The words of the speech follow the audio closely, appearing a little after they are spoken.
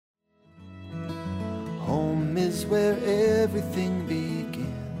is where everything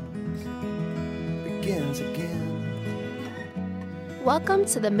begins again. Welcome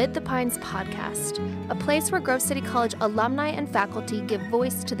to the Mid the Pines podcast, a place where Grove City College alumni and faculty give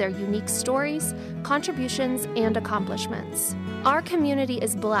voice to their unique stories, contributions, and accomplishments. Our community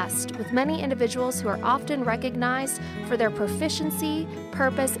is blessed with many individuals who are often recognized for their proficiency,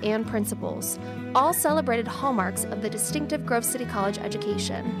 purpose, and principles, all celebrated hallmarks of the distinctive Grove City College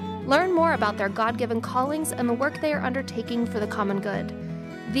education. Learn more about their God-given callings and the work they are undertaking for the common good.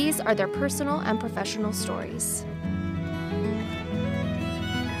 These are their personal and professional stories.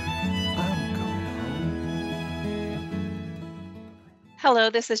 Hello,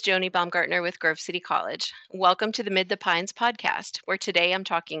 this is Joni Baumgartner with Grove City College. Welcome to the Mid the Pines podcast, where today I'm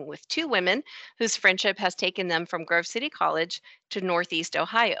talking with two women whose friendship has taken them from Grove City College to Northeast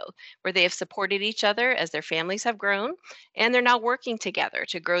Ohio, where they have supported each other as their families have grown, and they're now working together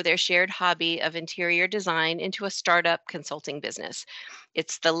to grow their shared hobby of interior design into a startup consulting business.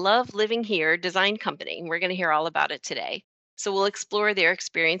 It's the Love Living Here Design Company, and we're going to hear all about it today. So we'll explore their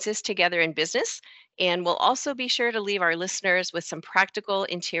experiences together in business, and we'll also be sure to leave our listeners with some practical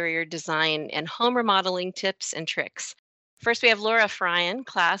interior design and home remodeling tips and tricks. First, we have Laura Fryan,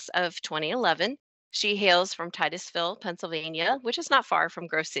 class of 2011. She hails from Titusville, Pennsylvania, which is not far from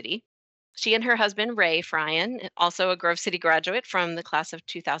Grove City. She and her husband, Ray Fryan, also a Grove City graduate from the class of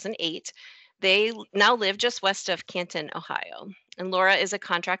 2008, they now live just west of Canton, Ohio. And Laura is a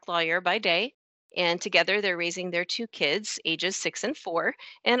contract lawyer by day. And together they're raising their two kids, ages 6 and 4,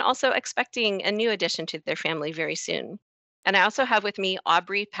 and also expecting a new addition to their family very soon. And I also have with me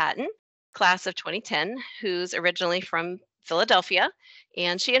Aubrey Patton, class of 2010, who's originally from Philadelphia.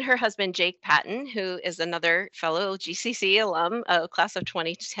 And she and her husband, Jake Patton, who is another fellow GCC alum, class of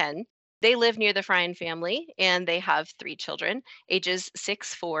 2010. They live near the Fryan family, and they have 3 children, ages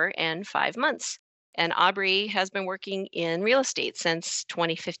 6, 4, and 5 months. And Aubrey has been working in real estate since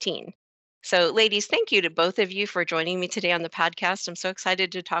 2015. So, ladies, thank you to both of you for joining me today on the podcast. I'm so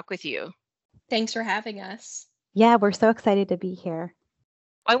excited to talk with you. Thanks for having us. Yeah, we're so excited to be here.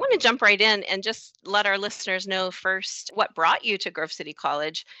 I want to jump right in and just let our listeners know first what brought you to Grove City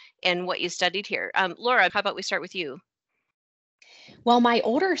College and what you studied here. Laura, how about we start with you? Well, my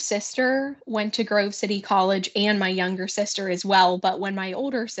older sister went to Grove City College and my younger sister as well. But when my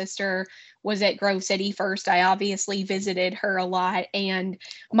older sister was at Grove City first, I obviously visited her a lot. And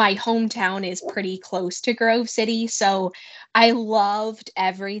my hometown is pretty close to Grove City. So I loved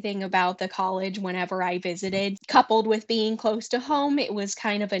everything about the college whenever I visited. Coupled with being close to home, it was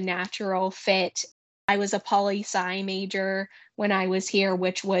kind of a natural fit. I was a poli-sci major when I was here,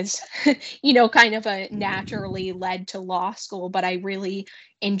 which was, kind of a naturally led to law school, but I really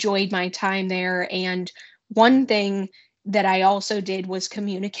enjoyed my time there. And one thing that I also did was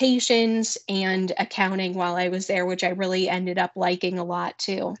communications and accounting while I was there, which I really ended up liking a lot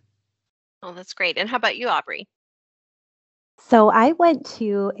too. Oh, that's great. And how about you, Aubrey? So I went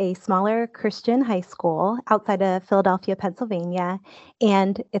to a smaller Christian high school outside of Philadelphia, Pennsylvania.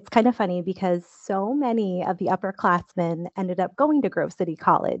 And it's kind of funny because so many of the upperclassmen ended up going to Grove City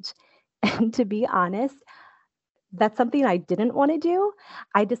College. And to be honest, that's something I didn't want to do.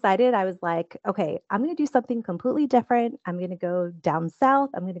 I decided I was like, okay, I'm going to do something completely different. I'm going to go down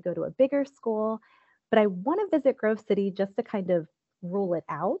south. I'm going to go to a bigger school. But I want to visit Grove City just to kind of rule it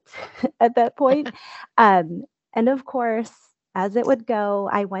out at that point. And of course, as it would go,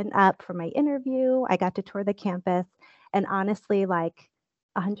 I went up for my interview. I got to tour the campus. And honestly, like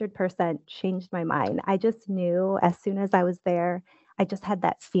 100% changed my mind. I just knew as soon as I was there, I just had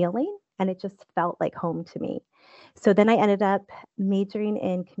that feeling and it just felt like home to me. So then I ended up majoring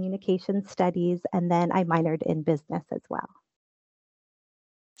in communication studies and then I minored in business as well.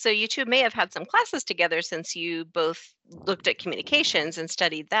 So you two may have had some classes together since you both looked at communications and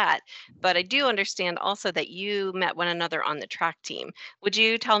studied that. But I do understand also that you met one another on the track team. Would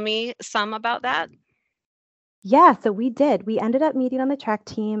you tell me some about that? Yeah, so we did. We ended up meeting on the track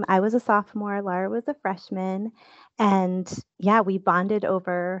team. I was a sophomore, Laura was a freshman. And yeah, we bonded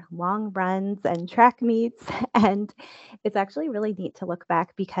over long runs and track meets. And it's actually really neat to look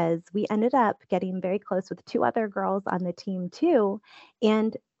back because we ended up getting very close with 2 other girls on the team too.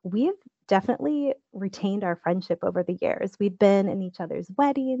 And we've definitely retained our friendship over the years. We've been in each other's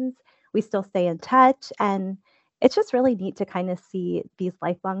weddings. We still stay in touch. And it's just really neat to kind of see these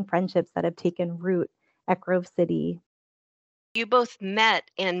lifelong friendships that have taken root at Grove City. You both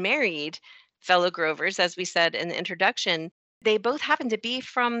met and married fellow Grovers, as we said in the introduction. They both happen to be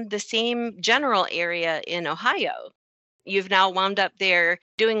from the same general area in Ohio. You've now wound up there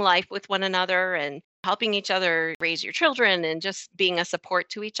doing life with one another and helping each other raise your children and just being a support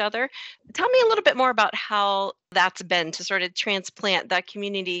to each other. Tell me a little bit more about how that's been to sort of transplant that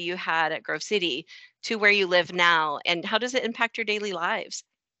community you had at Grove City to where you live now, and how does it impact your daily lives?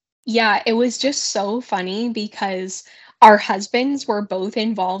 Yeah, it was just so funny because our husbands were both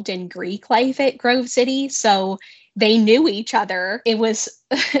involved in Greek life at Grove City, so they knew each other. It was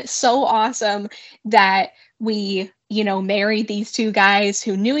so awesome that we married these two guys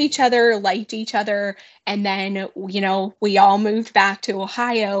who knew each other, liked each other, and then we all moved back to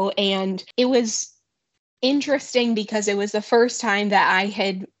Ohio, and it was interesting because it was the first time that I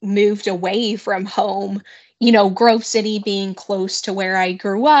had moved away from home, Grove City being close to where I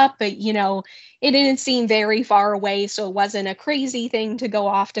grew up, but it didn't seem very far away, so it wasn't a crazy thing to go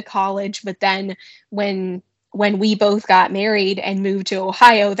off to college. But then when when we both got married and moved to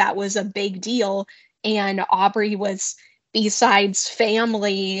Ohio, that was a big deal. And Aubrey was, besides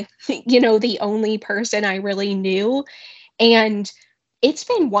family, the only person I really knew. And it's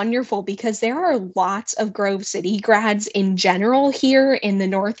been wonderful because there are lots of Grove City grads in general here in the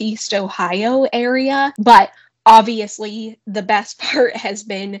Northeast Ohio area. But obviously, the best part has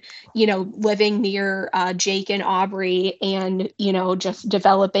been living near Jake and Aubrey and just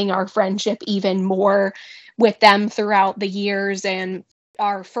developing our friendship even more with them throughout the years. And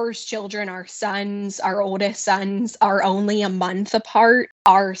our first children, our sons, our oldest sons, are only a month apart.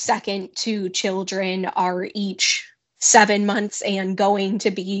 Our second two children are each 7 months and going to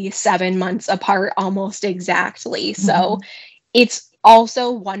be 7 months apart almost exactly. So Mhm. it's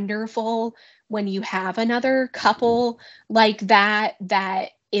also wonderful when you have another couple like that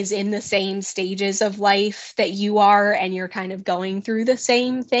is in the same stages of life that you are, and you're kind of going through the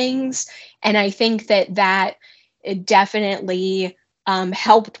same things. And I think that it definitely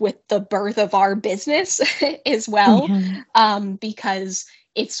helped with the birth of our business as well, Mhm. because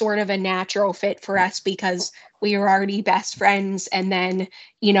it's sort of a natural fit for us because we were already best friends. And then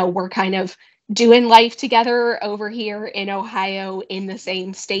we're kind of doing life together over here in Ohio in the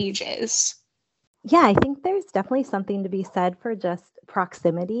same stages. Yeah, I think there's definitely something to be said for just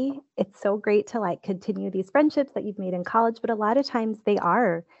proximity. It's so great to like continue these friendships that you've made in college, but a lot of times they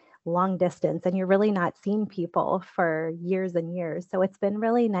are long distance and you're really not seeing people for years and years. So it's been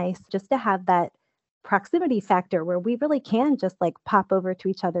really nice just to have that proximity factor where we really can just like pop over to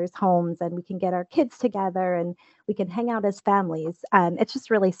each other's homes and we can get our kids together and we can hang out as families. It's just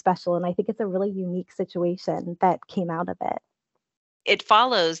really special. And I think it's a really unique situation that came out of it. It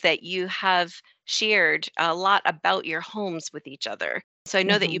follows that you have shared a lot about your homes with each other. So I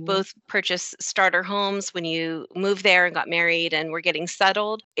know that you Mhm. both purchased starter homes when you moved there and got married and were getting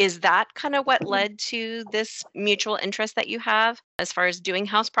settled. Is that kind of what led to this mutual interest that you have as far as doing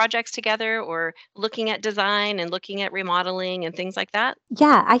house projects together or looking at design and looking at remodeling and things like that?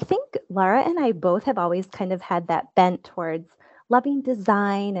 Yeah, I think Laura and I both have always kind of had that bent towards loving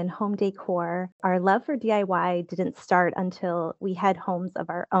design and home decor. Our love for DIY didn't start until we had homes of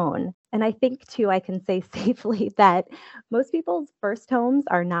our own. And I think, too, I can say safely that most people's first homes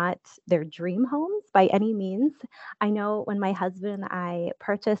are not their dream homes by any means. I know when my husband and I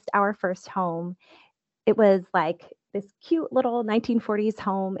purchased our first home, it was like this cute little 1940s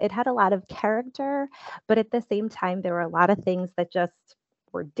home. It had a lot of character, but at the same time, there were a lot of things that just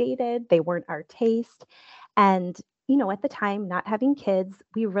were dated. They weren't our taste. And at the time, not having kids,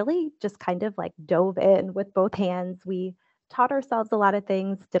 we really just kind of like dove in with both hands. We taught ourselves a lot of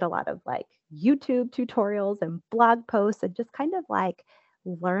things, did a lot of like YouTube tutorials and blog posts, and just kind of like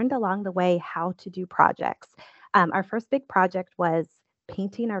learned along the way how to do projects. Our first big project was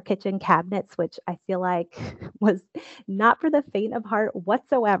painting our kitchen cabinets, which I feel like was not for the faint of heart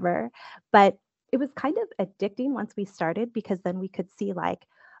whatsoever. But it was kind of addicting once we started because then we could see, like,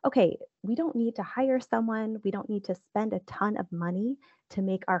 okay, we don't need to hire someone. We don't need to spend a ton of money to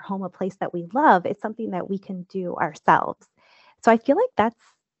make our home a place that we love. It's something that we can do ourselves. So I feel like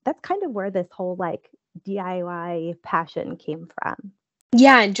that's kind of where this whole like DIY passion came from.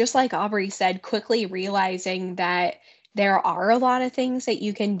 Yeah, and just like Aubrey said, quickly realizing that there are a lot of things that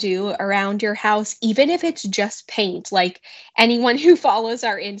you can do around your house, even if it's just paint. Like anyone who follows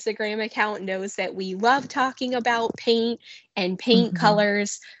our Instagram account knows that we love talking about paint and paint Mhm.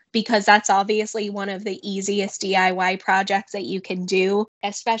 colors because that's obviously one of the easiest DIY projects that you can do.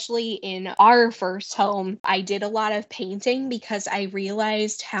 Especially in our first home, I did a lot of painting because I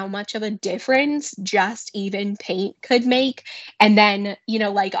realized how much of a difference just even paint could make. And then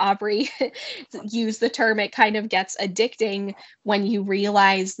like Aubrey used the term, it kind of gets addicting when you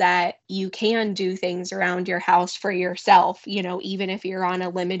realize that you can do things around your house for yourself, even if you're on a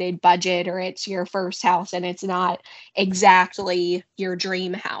limited budget or it's your first house and it's not exactly your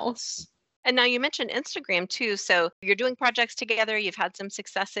dream house. And now you mentioned Instagram too. So you're doing projects together, you've had some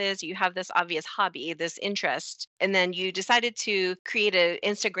successes, you have this obvious hobby, this interest, and then you decided to create an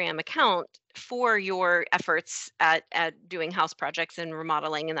Instagram account for your efforts at doing house projects and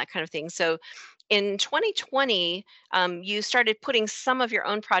remodeling and that kind of thing. So in 2020, you started putting some of your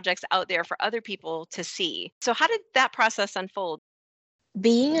own projects out there for other people to see. So how did that process unfold?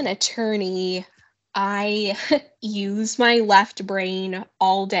 Being an attorney, I use my left brain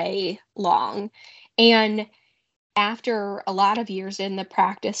all day long. And after a lot of years in the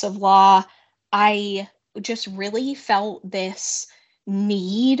practice of law, I just really felt this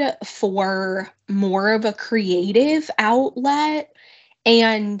need for more of a creative outlet.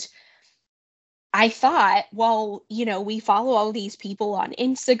 And I thought, well, we follow all these people on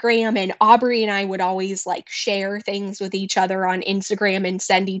Instagram, and Aubrey and I would always like share things with each other on Instagram and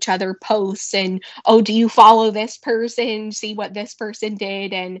send each other posts and, oh, do you follow this person? See what this person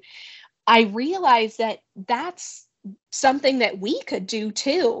did. And I realized that that's something that we could do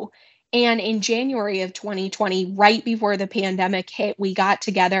too. And in January of 2020, right before the pandemic hit, we got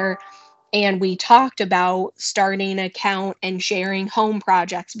together and we talked about starting an account and sharing home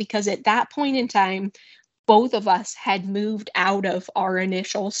projects because at that point in time, both of us had moved out of our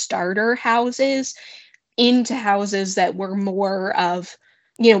initial starter houses into houses that were more of,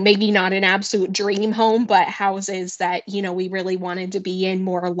 maybe not an absolute dream home, but houses that, we really wanted to be in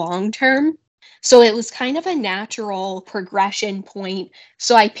more long term. So it was kind of a natural progression point.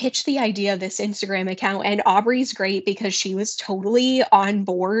 So I pitched the idea of this Instagram account, and Aubrey's great because she was totally on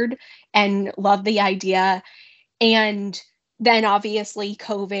board and loved the idea. And then obviously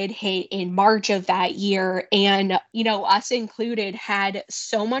COVID hit in March of that year. And, us included had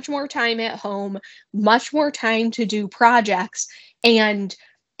so much more time at home, much more time to do projects. And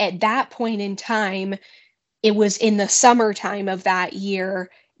at that point in time, it was in the summertime of that year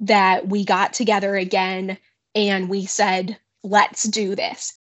that we got together again and we said, let's do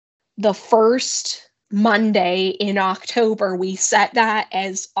this. The first Monday in October, we set that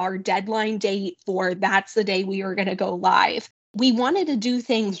as our deadline date for that's the day we were going to go live. We wanted to do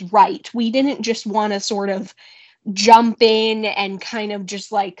things right. We didn't just want to sort of jump in and kind of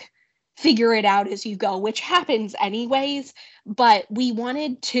just like figure it out as you go, which happens anyways. But we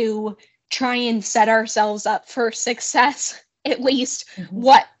wanted to try and set ourselves up for success, at least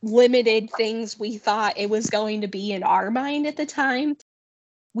what limited things we thought it was going to be in our mind at the time.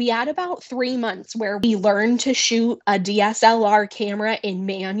 We had about 3 months where we learned to shoot a DSLR camera in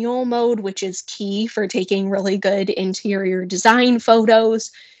manual mode, which is key for taking really good interior design photos.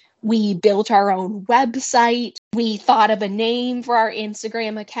 We built our own website. We thought of a name for our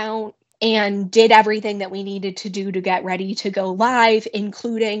Instagram account and did everything that we needed to do to get ready to go live,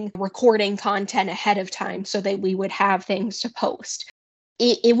 including recording content ahead of time so that we would have things to post.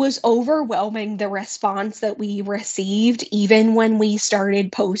 It was overwhelming, the response that we received, even when we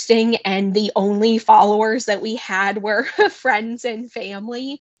started posting, and the only followers that we had were friends and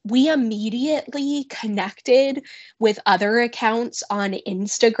family. We immediately connected with other accounts on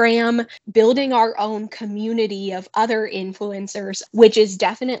Instagram, building our own community of other influencers, which is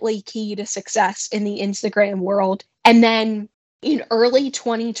definitely key to success in the Instagram world. And then in early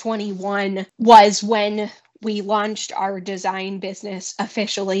 2021 was when we launched our design business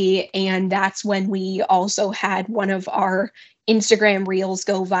officially. And that's when we also had one of our Instagram reels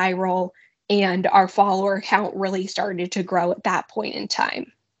go viral and our follower count really started to grow at that point in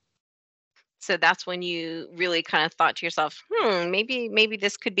time. So that's when you really kind of thought to yourself, maybe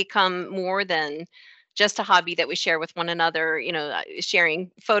this could become more than just a hobby that we share with one another,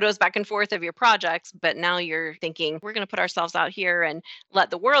 sharing photos back and forth of your projects. But now you're thinking we're going to put ourselves out here and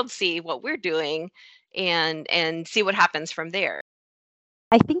let the world see what we're doing and see what happens from there.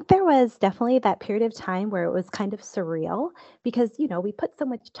 I think there was definitely that period of time where it was kind of surreal because, we put so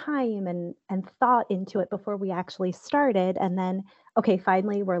much time and thought into it before we actually started. And then, okay,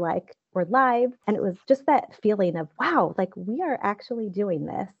 finally we're live. And it was just that feeling of, wow, like we are actually doing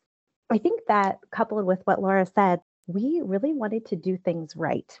this. I think that coupled with what Laura said, we really wanted to do things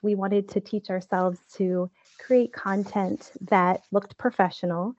right. We wanted to teach ourselves to create content that looked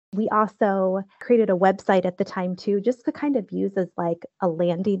professional. We also created a website at the time too, just to kind of use as like a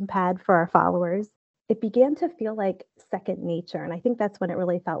landing pad for our followers. It began to feel like second nature. And I think that's when it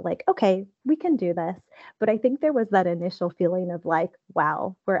really felt like, okay, we can do this. But I think there was that initial feeling of like,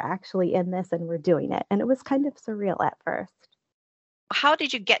 wow, we're actually in this and we're doing it. And it was kind of surreal at first. How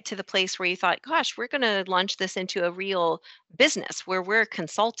did you get to the place where you thought, gosh, we're going to launch this into a real business where we're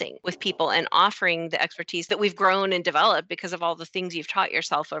consulting with people and offering the expertise that we've grown and developed because of all the things you've taught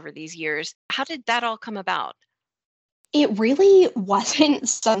yourself over these years? How did that all come about? It really wasn't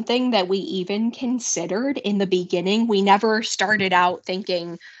something that we even considered in the beginning. We never started out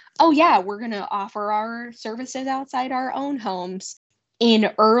thinking, oh, yeah, we're going to offer our services outside our own homes.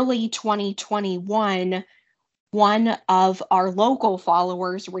 In early 2021, one of our local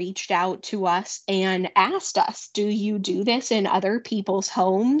followers reached out to us and asked us, do you do this in other people's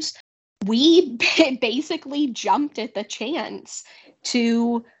homes? We basically jumped at the chance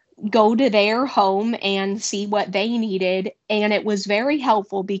to go to their home and see what they needed. And it was very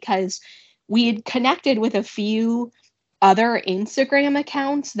helpful because we had connected with a few other Instagram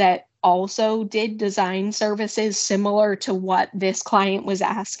accounts that also did design services similar to what this client was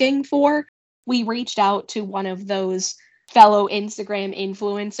asking for. We reached out to one of those fellow Instagram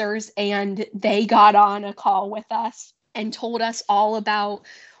influencers and they got on a call with us and told us all about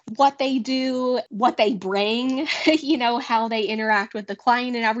what they do, what they bring, how they interact with the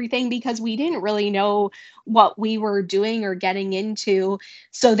client and everything, because we didn't really know what we were doing or getting into.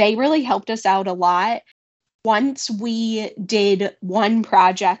 So they really helped us out a lot. Once we did one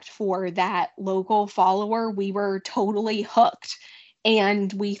project for that local follower, we were totally hooked.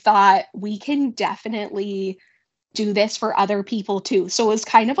 And we thought we can definitely do this for other people too. So it was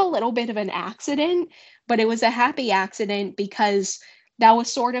kind of a little bit of an accident, but it was a happy accident because that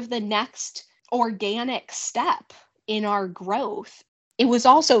was sort of the next organic step in our growth. It was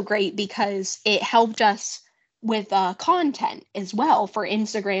also great because it helped us with content as well for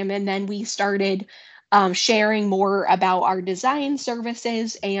Instagram. And then we started sharing more about our design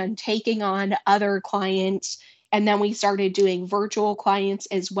services and taking on other clients. And then we started doing virtual clients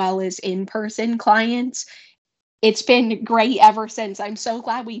as well as in-person clients. It's been great ever since. I'm so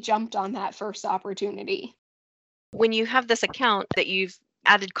glad we jumped on that first opportunity. When you have this account that you've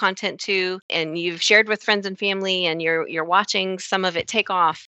added content to and you've shared with friends and family and you're watching some of it take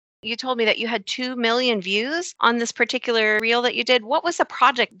off, you told me that you had 2 million views on this particular reel that you did. What was the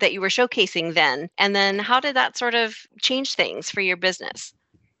project that you were showcasing then? And then how did that sort of change things for your business?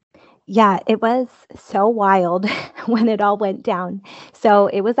 Yeah, it was so wild when it all went down. So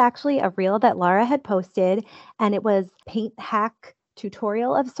it was actually a reel that Laura had posted, and it was paint hack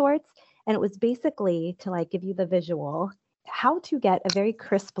tutorial of sorts. And it was basically to like give you the visual, how to get a very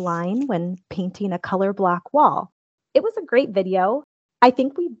crisp line when painting a color block wall. It was a great video. I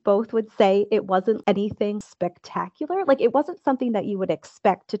think we both would say it wasn't anything spectacular. Like it wasn't something that you would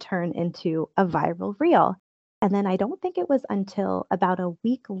expect to turn into a viral reel. And then I don't think it was until about a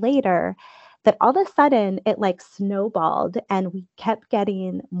week later that all of a sudden it like snowballed and we kept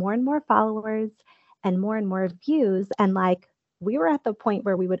getting more and more followers and more views. And like we were at the point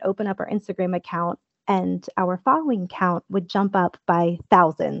where we would open up our Instagram account and our following count would jump up by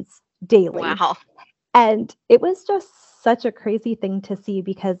thousands daily. Wow. And it was just such a crazy thing to see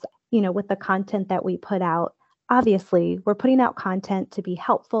because, with the content that we put out, obviously we're putting out content to be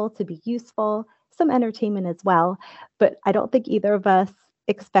helpful, to be useful, some entertainment as well. But I don't think either of us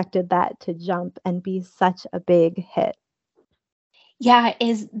expected that to jump and be such a big hit. Yeah,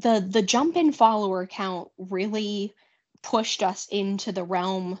 is the jump in follower count really pushed us into the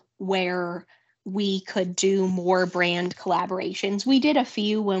realm where we could do more brand collaborations. We did a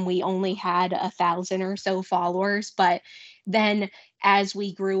few when we only had 1,000 or so followers, but then as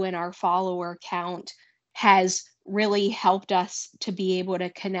we grew in our follower count has really helped us to be able to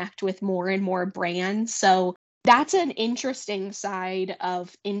connect with more and more brands. So that's an interesting side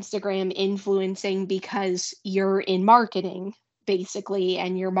of Instagram influencing because you're in marketing basically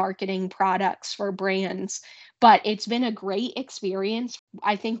and you're marketing products for brands. But it's been a great experience.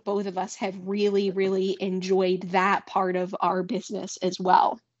 I think both of us have really, really enjoyed that part of our business as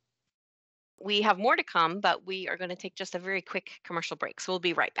well. We have more to come, but we are going to take just a very quick commercial break. So we'll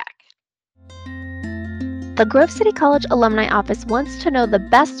be right back. The Grove City College Alumni Office wants to know the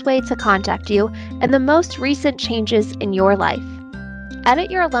best way to contact you and the most recent changes in your life.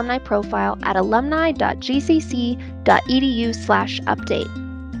 Edit your alumni profile at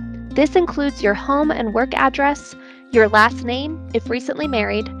alumni.gcc.edu/update. This includes your home and work address, your last name if recently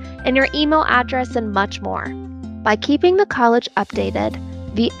married, and your email address and much more. By keeping the college updated,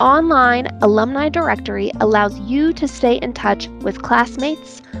 the online alumni directory allows you to stay in touch with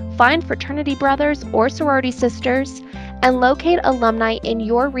classmates, find fraternity brothers or sorority sisters, and locate alumni in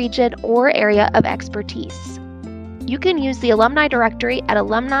your region or area of expertise. You can use the alumni directory at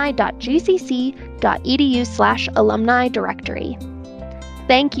alumni.gcc.edu/alumni directory.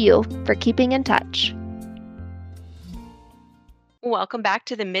 Thank you for keeping in touch. Welcome back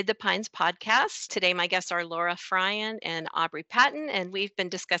to the Mid the Pines podcast. Today, my guests are Laura Fryan and Aubrey Patton, and we've been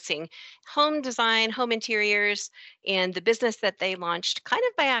discussing home design, home interiors, and the business that they launched kind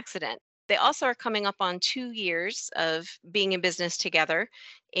of by accident. They also are coming up on 2 years of being in business together.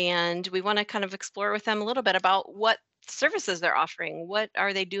 And we want to kind of explore with them a little bit about what services they're offering. What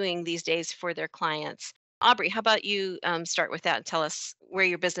are they doing these days for their clients? Aubrey, how about you start with that and tell us where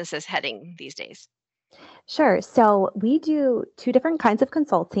your business is heading these days? Sure. So we do two different kinds of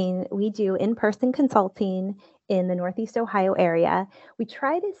consulting. We do in-person consulting in the Northeast Ohio area. We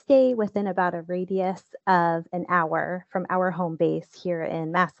try to stay within about a radius of an hour from our home base here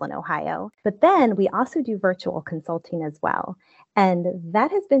in Massillon, Ohio. But then we also do virtual consulting as well. And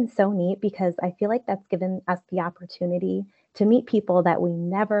that has been so neat because I feel like that's given us the opportunity to meet people that we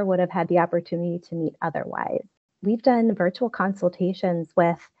never would have had the opportunity to meet otherwise. We've done virtual consultations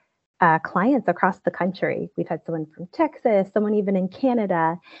with clients across the country. We've had someone from Texas, someone even in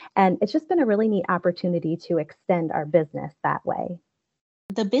Canada, and it's just been a really neat opportunity to extend our business that way.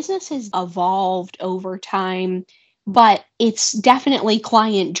 The business has evolved over time, but it's definitely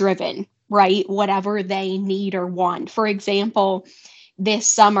client driven, right? Whatever they need or want. For example, this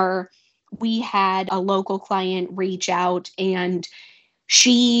summer, we had a local client reach out and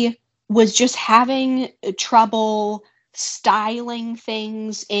she was just having trouble styling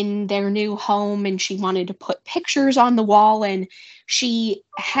things in their new home, and she wanted to put pictures on the wall, and she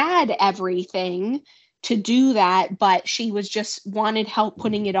had everything to do that, but she was just wanted help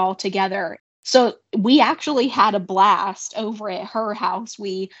putting it all together. So we actually had a blast over at her house.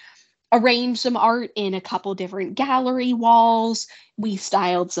 We arranged some art in a couple different gallery walls. We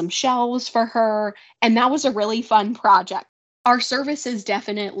styled some shelves for her, and that was a really fun project. Our services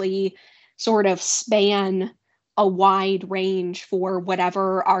definitely sort of span a wide range for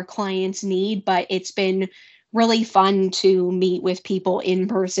whatever our clients need, but it's been really fun to meet with people in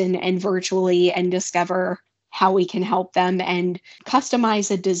person and virtually and discover how we can help them and customize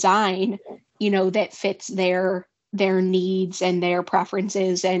a design, that fits their needs and their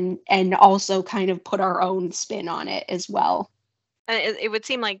preferences, and also kind of put our own spin on it as well. It would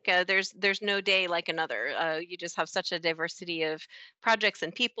seem like there's no day like another. You just have such a diversity of projects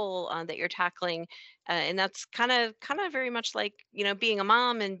and people that you're tackling, and that's kind of very much like being a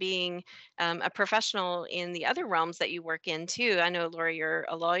mom and being a professional in the other realms that you work in too. I know, Laura, you're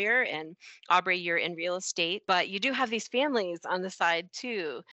a lawyer, and Aubrey, you're in real estate, but you do have these families on the side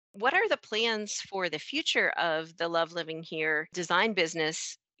too. What are the plans for the future of the Love Living Here design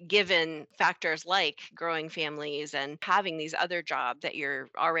business, given factors like growing families and having these other jobs that you're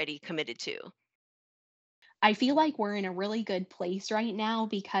already committed to? I feel like we're in a really good place right now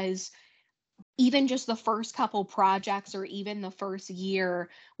because even just the first couple projects or even the first year,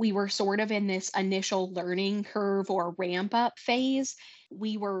 we were sort of in this initial learning curve or ramp up phase.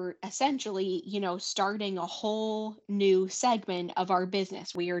 We were essentially, starting a whole new segment of our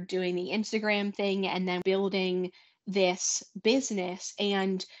business. We are doing the Instagram thing and then building this business.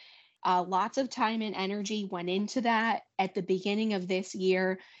 And lots of time and energy went into that. At the beginning of this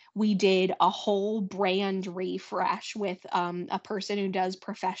year, we did a whole brand refresh with a person who does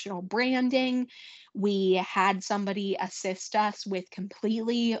professional branding. We had somebody assist us with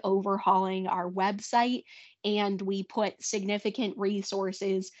completely overhauling our website, and we put significant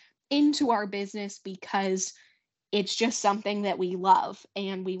resources into our business because it's just something that we love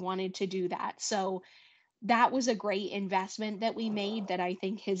and we wanted to do that. So that was a great investment that we made that I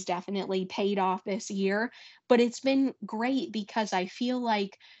think has definitely paid off this year. But it's been great because I feel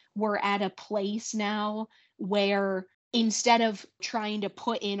like we're at a place now where instead of trying to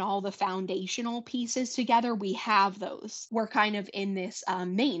put in all the foundational pieces together, we have those. We're kind of in this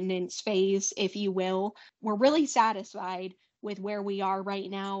maintenance phase, if you will. We're really satisfied with where we are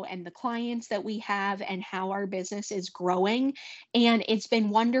right now and the clients that we have and how our business is growing. And it's been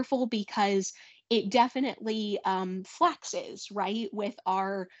wonderful because it definitely flexes, right, with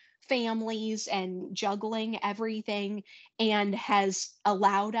our families and juggling everything, and has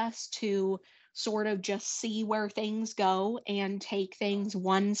allowed us to sort of just see where things go and take things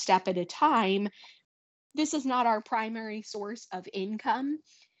one step at a time. This is not our primary source of income.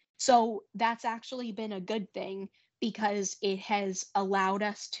 So that's actually been a good thing because it has allowed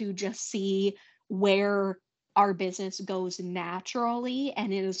us to just see where our business goes naturally,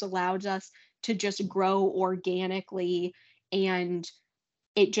 and it has allowed us to just grow organically, and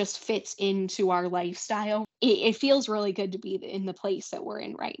it just fits into our lifestyle. It feels really good to be in the place that we're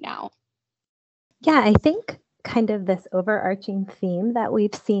in right now. Yeah, I think kind of this overarching theme that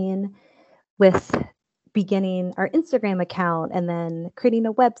we've seen with beginning our Instagram account and then creating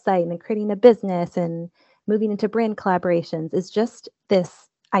a website and then creating a business and moving into brand collaborations is just this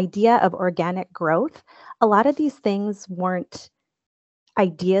idea of organic growth. A lot of these things weren't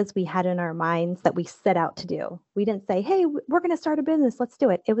ideas we had in our minds that we set out to do. We didn't say, hey, we're going to start a business, let's do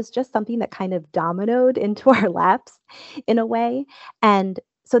it. It was just something that kind of dominoed into our laps in a way. And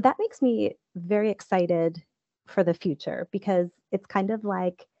so that makes me very excited for the future because it's kind of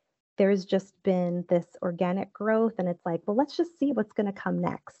like there's just been this organic growth and it's like, well, let's just see what's going to come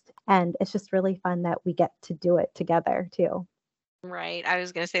next. And it's just really fun that we get to do it together too. Right. I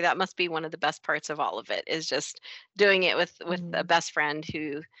was going to say that must be one of the best parts of all of it is just doing it with a Mm. best friend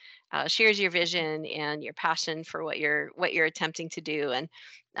who shares your vision and your passion for what you're attempting to do,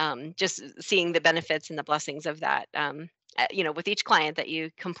 and just seeing the benefits and the blessings of that. With each client that you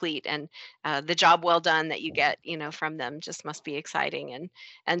complete, and the job well done that you get, from them, just must be exciting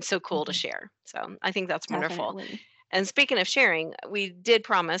and so cool to Mhm. share. So I think that's wonderful. Definitely. And speaking of sharing, we did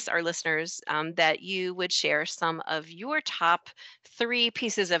promise our listeners that you would share some of your top three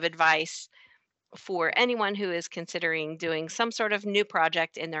pieces of advice for anyone who is considering doing some sort of new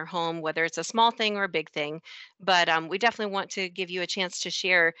project in their home, whether it's a small thing or a big thing. But we definitely want to give you a chance to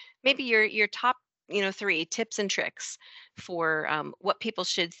share maybe your top three tips and tricks for what people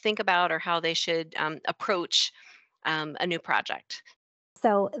should think about or how they should approach a new project.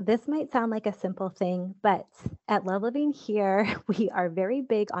 So this might sound like a simple thing, but at Love Living here, we are very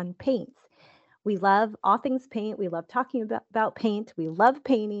big on paint. We love all things paint. We love talking about paint. We love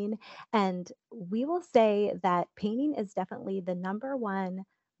painting. And we will say that painting is definitely the number one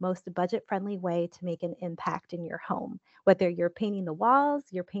most budget friendly way to make an impact in your home. Whether you're painting the walls,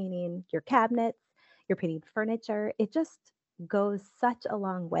 you're painting your cabinets, you're painting furniture, it just goes such a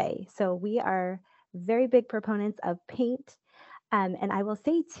long way. So we are very big proponents of paint. And I will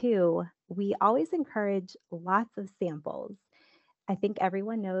say too, we always encourage lots of samples. I think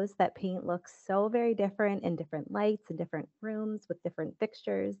everyone knows that paint looks so very different in different lights in different rooms with different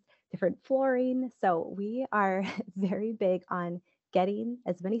fixtures, different flooring. So we are very big on getting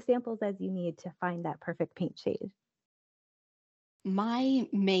as many samples as you need to find that perfect paint shade. My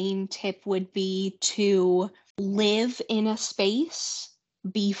main tip would be to live in a space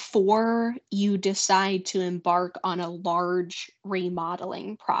before you decide to embark on a large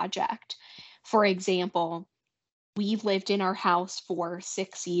remodeling project. For example, we've lived in our house for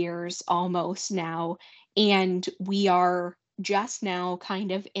 6 years almost now, and we are just now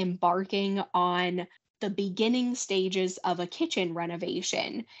kind of embarking on the beginning stages of a kitchen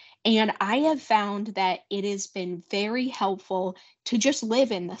renovation. And I have found that it has been very helpful to just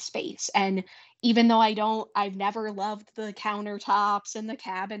live in the space. And even though I've never loved the countertops and the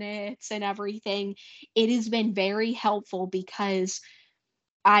cabinets and everything, it has been very helpful because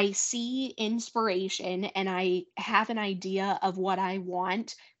I see inspiration and I have an idea of what I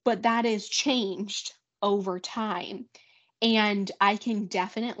want, but that has changed over time. And I can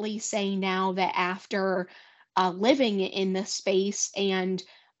definitely say now that after living in the space and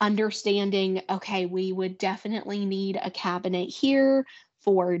understanding, okay, we would definitely need a cabinet here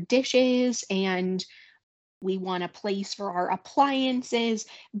for dishes and we want a place for our appliances,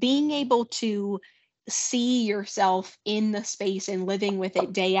 being able to see yourself in the space and living with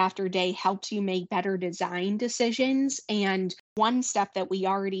it day after day helps you make better design decisions. And one step that we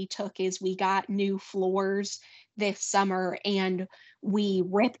already took is we got new floors this summer and we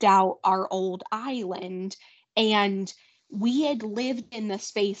ripped out our old island. And we had lived in the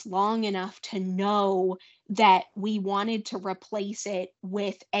space long enough to know that we wanted to replace it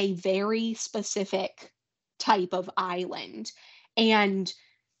with a very specific type of island. And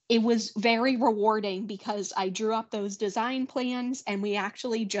it was very rewarding because I drew up those design plans and we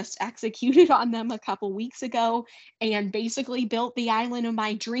actually just executed on them a couple weeks ago and basically built the island of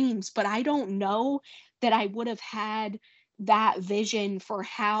my dreams. But I don't know that I would have had that vision for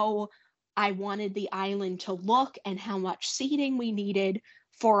how I wanted the island to look and how much seating we needed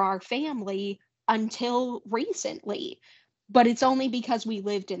for our family until recently. But it's only because we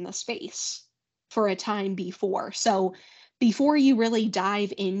lived in the space for a time before. So before you really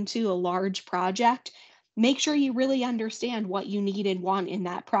dive into a large project, make sure you really understand what you need and want in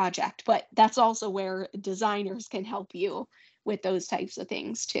that project. But that's also where designers can help you with those types of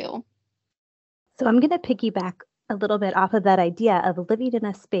things too. So I'm going to piggyback a little bit off of that idea of living in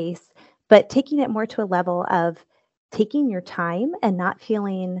a space, but taking it more to a level of taking your time and not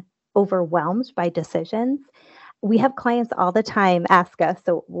feeling overwhelmed by decisions. We have clients all the time ask us,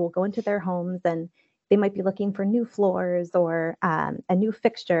 so we'll go into their homes and they might be looking for new floors or a new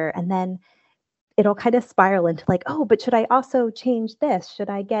fixture. And then it'll kind of spiral into like, oh, but should I also change this? Should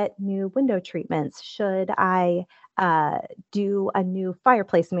I get new window treatments? Should I uh, do a new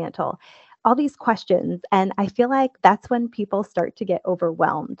fireplace mantle? All these questions. And I feel like that's when people start to get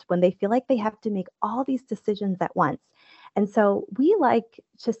overwhelmed, when they feel like they have to make all these decisions at once. And so we like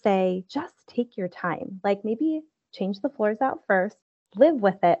to say, just take your time. Like maybe change the floors out first, live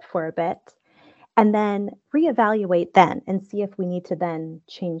with it for a bit, and then reevaluate then and see if we need to then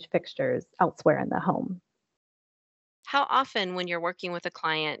change fixtures elsewhere in the home. How often, when you're working with a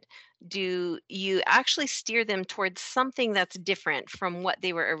client, do you actually steer them towards something that's different from what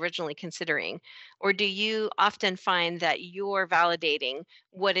they were originally considering? Or do you often find that you're validating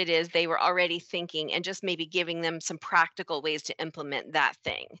what it is they were already thinking and just maybe giving them some practical ways to implement that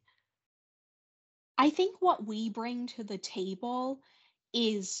thing? I think what we bring to the table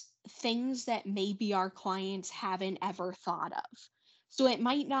is things that maybe our clients haven't ever thought of. So it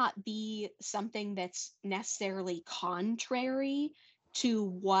might not be something that's necessarily contrary to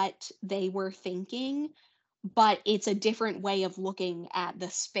what they were thinking, but it's a different way of looking at the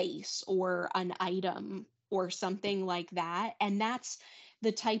space or an item or something like that. And that's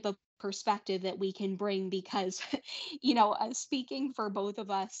the type of perspective that we can bring because, speaking for both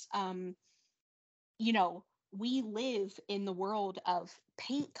of us, you know, we live in the world of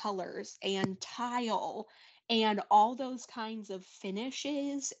paint colors and tile and all those kinds of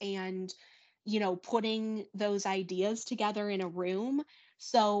finishes and, putting those ideas together in a room.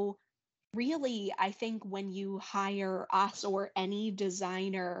 So, really, I think when you hire us or any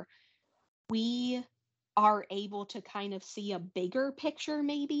designer, we are able to kind of see a bigger picture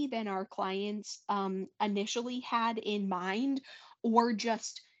maybe than our clients initially had in mind, or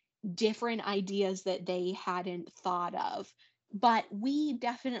just different ideas that they hadn't thought of. But we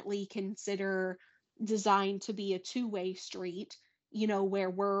definitely consider design to be a two-way street, where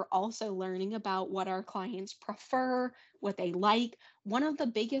we're also learning about what our clients prefer, what they like. One of the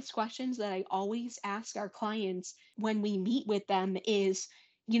biggest questions that I always ask our clients when we meet with them is,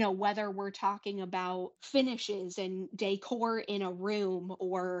 whether we're talking about finishes and decor in a room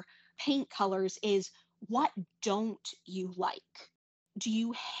or paint colors, is what don't you like? Do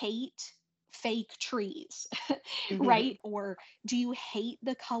you hate fake trees? Right? Or do you hate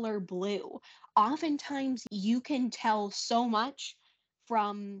the color blue? Oftentimes, you can tell so much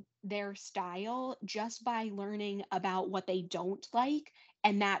from their style just by learning about what they don't like.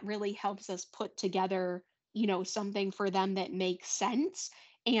 And that really helps us put together, something for them that makes sense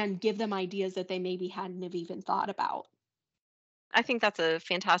and give them ideas that they maybe hadn't have even thought about. I think that's a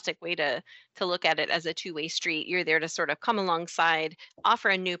fantastic way to look at it as a two-way street. You're there to sort of come alongside, offer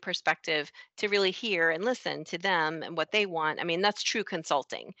a new perspective to really hear and listen to them and what they want. I mean, that's true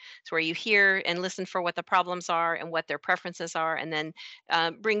consulting. It's where you hear and listen for what the problems are and what their preferences are, and then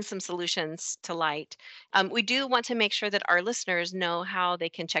bring some solutions to light. We do want to make sure that our listeners know how they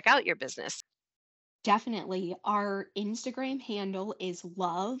can check out your business. Definitely. Our Instagram handle is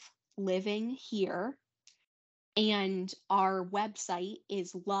Love Living Here. And our website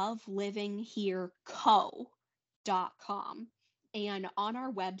is lovelivinghereco.com. And on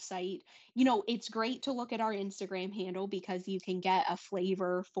our website, it's great to look at our Instagram handle because you can get a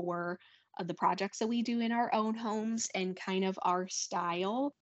flavor for the projects that we do in our own homes and kind of our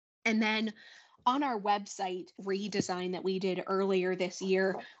style. And then on our website redesign that we did earlier this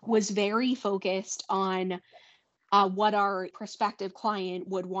year was very focused on what our prospective client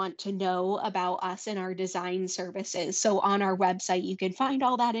would want to know about us and our design services. So on our website, you can find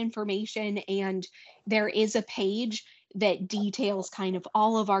all that information, and there is a page that details kind of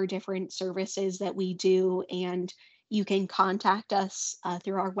all of our different services that we do. And you can contact us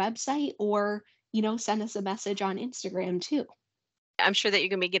through our website or, send us a message on Instagram too. I'm sure that you're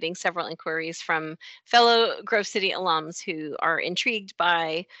going to be getting several inquiries from fellow Grove City alums who are intrigued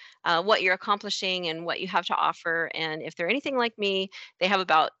by what you're accomplishing and what you have to offer. And if they're anything like me, they have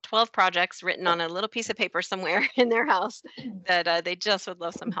about 12 projects written on a little piece of paper somewhere in their house that they just would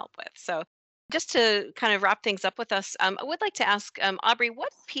love some help with. So, just to kind of wrap things up with us, I would like to ask Aubrey,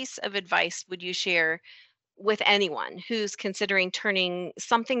 what piece of advice would you share with anyone who's considering turning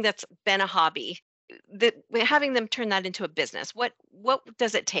something that's been a hobby, that having them turn that into a business? What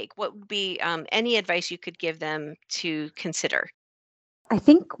does it take? What would be any advice you could give them to consider? I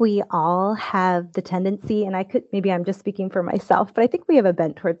think we all have the tendency, and maybe I'm just speaking for myself, but I think we have a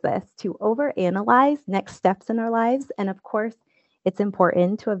bent towards this to overanalyze next steps in our lives. And of course, it's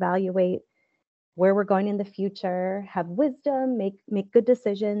important to evaluate where we're going in the future, have wisdom, make good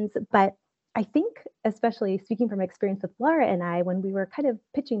decisions. But I think, especially speaking from experience with Laura and I, when we were kind of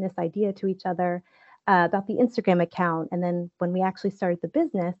pitching this idea to each other about the Instagram account, and then when we actually started the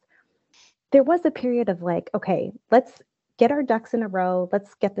business, there was a period of like, okay, let's get our ducks in a row.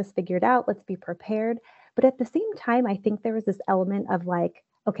 Let's get this figured out. Let's be prepared. But at the same time, I think there was this element of like,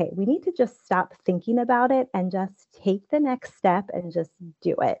 okay, we need to just stop thinking about it and just take the next step and just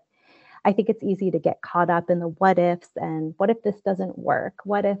do it. I think it's easy to get caught up in the what ifs and what if this doesn't work?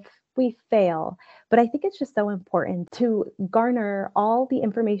 What if we fail? But I think it's just so important to garner all the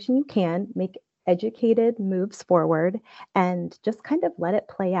information you can, make educated moves forward, and just kind of let it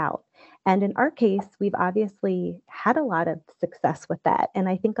play out. And in our case, we've obviously had a lot of success with that. And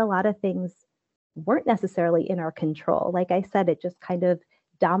I think a lot of things weren't necessarily in our control. Like I said, it just kind of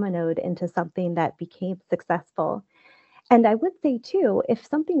dominoed into something that became successful. And I would say too, if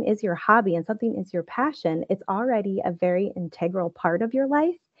something is your hobby and something is your passion, it's already a very integral part of your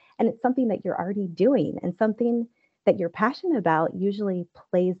life. And it's something that you're already doing, and something that you're passionate about usually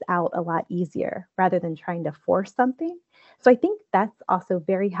plays out a lot easier rather than trying to force something. So I think that's also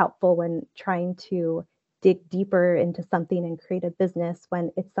very helpful when trying to dig deeper into something and create a business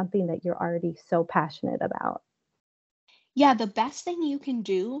when it's something that you're already so passionate about. Yeah, the best thing you can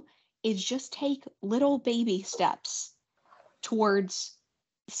do is just take little baby steps towards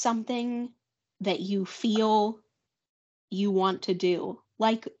something that you feel you want to do.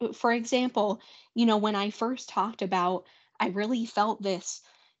 Like, for example, when I first talked about, I really felt this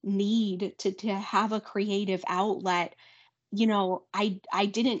need to have a creative outlet. I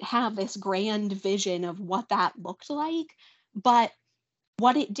didn't have this grand vision of what that looked like, but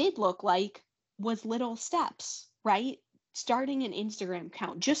what it did look like was little steps, right? Starting an Instagram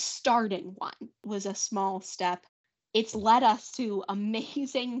account, just starting one was a small step. It's led us to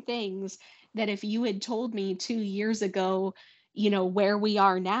amazing things that if you had told me 2 years ago, where we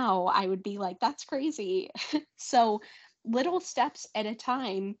are now, I would be like, that's crazy. So little steps at a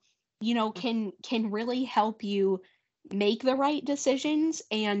time, can really help you make the right decisions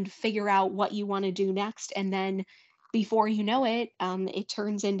and figure out what you want to do next. And then before you know it, it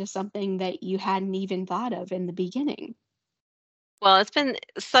turns into something that you hadn't even thought of in the beginning. Well, it's been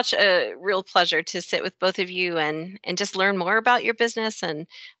such a real pleasure to sit with both of you and just learn more about your business and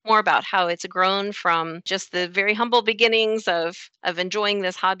more about how it's grown from just the very humble beginnings of enjoying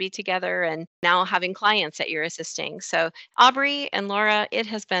this hobby together and now having clients that you're assisting. So, Aubrey and Laura, it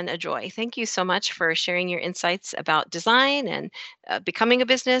has been a joy. Thank you so much for sharing your insights about design and becoming a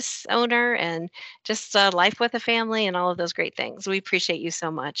business owner and just life with a family and all of those great things. We appreciate you so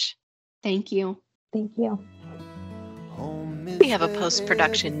much. Thank you. Thank you. We have a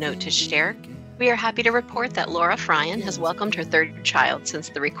post-production note to share. We are happy to report that Laura Fryan has welcomed her third child since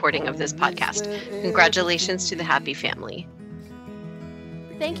the recording of this podcast. Congratulations to the happy family.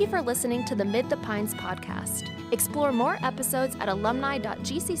 Thank you for listening to the Mid the Pines podcast. Explore more episodes at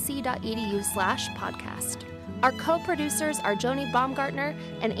alumni.gcc.edu/podcast. Our co-producers are Joni Baumgartner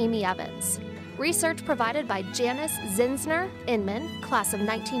and Amy Evans. Research provided by Janice Zinsner Inman, class of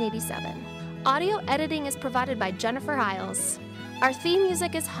 1987. Audio editing is provided by Jennifer Hiles. Our theme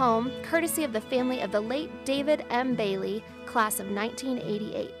music is Home, courtesy of the family of the late David M. Bailey, class of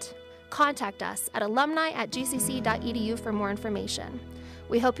 1988. Contact us at alumni@gcc.edu for more information.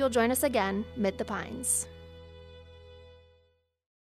 We hope you'll join us again, Mid the Pines.